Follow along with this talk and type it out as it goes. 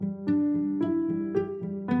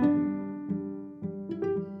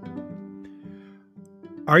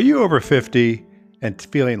Are you over 50 and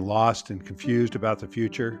feeling lost and confused about the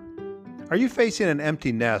future? Are you facing an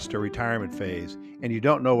empty nest or retirement phase and you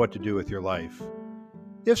don't know what to do with your life?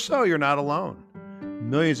 If so, you're not alone.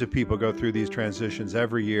 Millions of people go through these transitions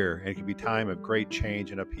every year, and it can be a time of great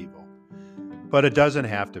change and upheaval. But it doesn't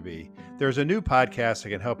have to be. There's a new podcast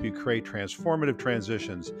that can help you create transformative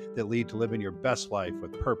transitions that lead to living your best life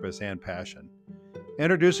with purpose and passion.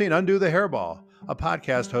 Introducing Undo the Hairball, a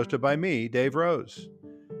podcast hosted by me, Dave Rose.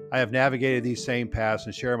 I have navigated these same paths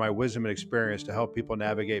and share my wisdom and experience to help people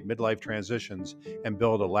navigate midlife transitions and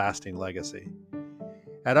build a lasting legacy.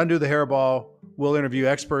 At Undo the Hairball, we'll interview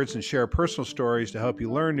experts and share personal stories to help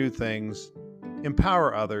you learn new things,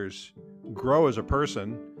 empower others, grow as a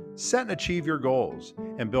person, set and achieve your goals,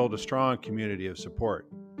 and build a strong community of support.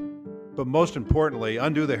 But most importantly,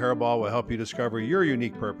 Undo the Hairball will help you discover your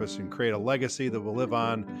unique purpose and create a legacy that will live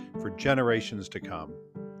on for generations to come.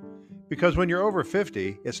 Because when you're over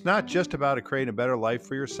 50, it's not just about creating a better life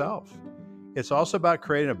for yourself. It's also about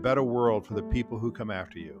creating a better world for the people who come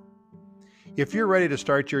after you. If you're ready to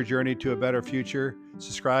start your journey to a better future,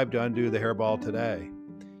 subscribe to Undo the Hairball today.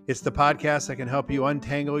 It's the podcast that can help you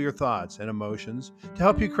untangle your thoughts and emotions to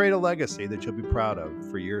help you create a legacy that you'll be proud of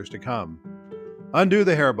for years to come. Undo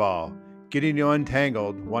the Hairball, getting you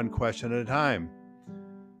untangled one question at a time.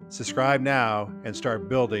 Subscribe now and start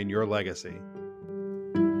building your legacy.